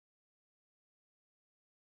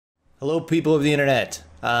Hello, people of the internet.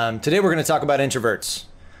 Today we're going to talk about introverts.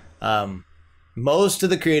 Most of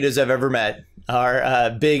the creatives I've ever met are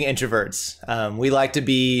big introverts. We like to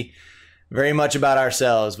be very much about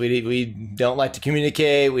ourselves. We don't like to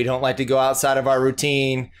communicate. We don't like to go outside of our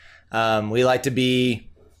routine. We like to be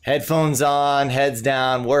headphones on, heads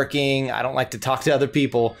down, working. I don't like to talk to other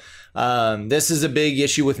people. This is a big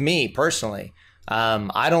issue with me personally.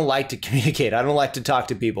 I don't like to communicate. I don't like to talk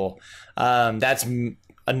to people. That's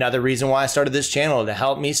another reason why I started this channel, to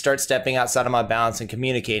help me start stepping outside of my bounds and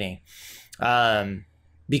communicating.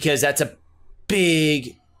 Because that's a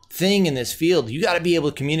big thing in this field. You got to be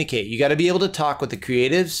able to communicate. You got to be able to talk with the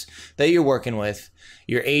creatives that you're working with,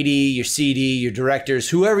 your AD, your CD, your directors,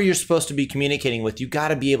 whoever you're supposed to be communicating with. You got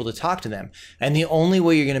to be able to talk to them. And the only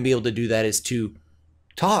way you're going to be able to do that is to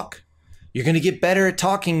talk. You're going to get better at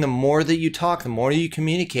talking the more that you talk, the more you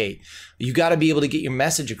communicate. You got to be able to get your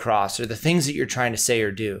message across, or the things that you're trying to say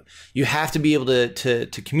or do. You have to be able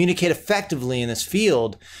to communicate effectively in this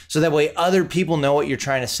field, so that way other people know what you're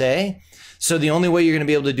trying to say. So the only way you're going to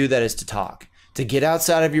be able to do that is to talk, to get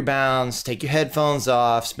outside of your bounds, take your headphones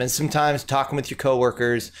off, spend some time talking with your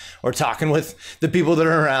coworkers or talking with the people that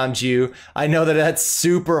are around you. I know that that's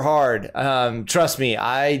super hard. Trust me,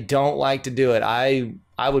 I don't like to do it.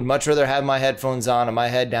 I would much rather have my headphones on and my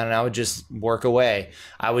head down, and I would just work away.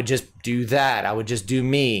 I would just do that. I would just do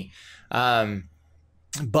me.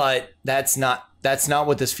 But that's not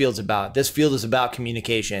what this field's about. This field is about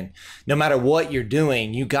communication. No matter what you're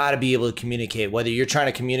doing, you got to be able to communicate, whether you're trying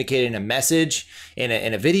to communicate in a message,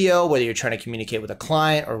 in a video, whether you're trying to communicate with a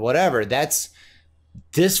client or whatever. This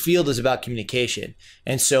field is about communication.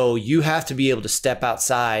 And so you have to be able to step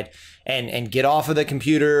outside and get off of the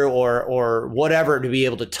computer or whatever, to be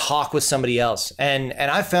able to talk with somebody else. And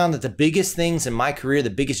I found that the biggest things in my career, the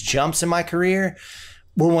biggest jumps in my career,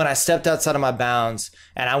 were when I stepped outside of my bounds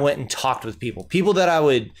and I went and talked with people that I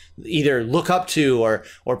would either look up to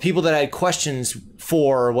or people that I had questions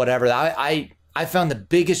for or whatever. I found the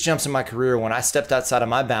biggest jumps in my career when I stepped outside of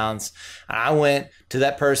my bounds and I went to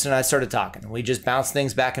that person and I started talking. We just bounce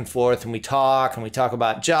things back and forth, and we talk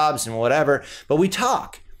about jobs and whatever, but we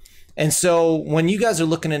talk. And so when you guys are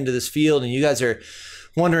looking into this field and you guys are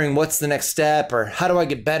wondering what's the next step, or how do I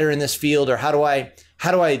get better in this field, or how do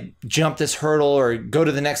I jump this hurdle or go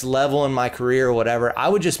to the next level in my career or whatever, I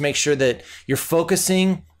would just make sure that you're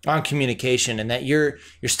focusing on communication and that you're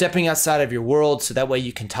stepping outside of your world, so that way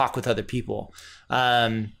you can talk with other people.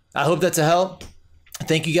 I hope that's a help.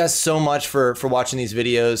 Thank you guys so much for watching these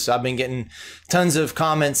videos. I've been getting tons of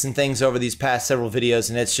comments and things over these past several videos,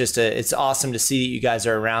 and it's awesome to see that you guys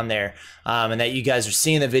are around there, and that you guys are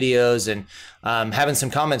seeing the videos and having some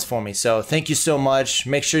comments for me. So thank you so much.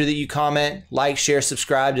 Make sure that you comment, like, share,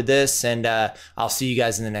 subscribe to this, and I'll see you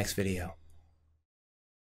guys in the next video.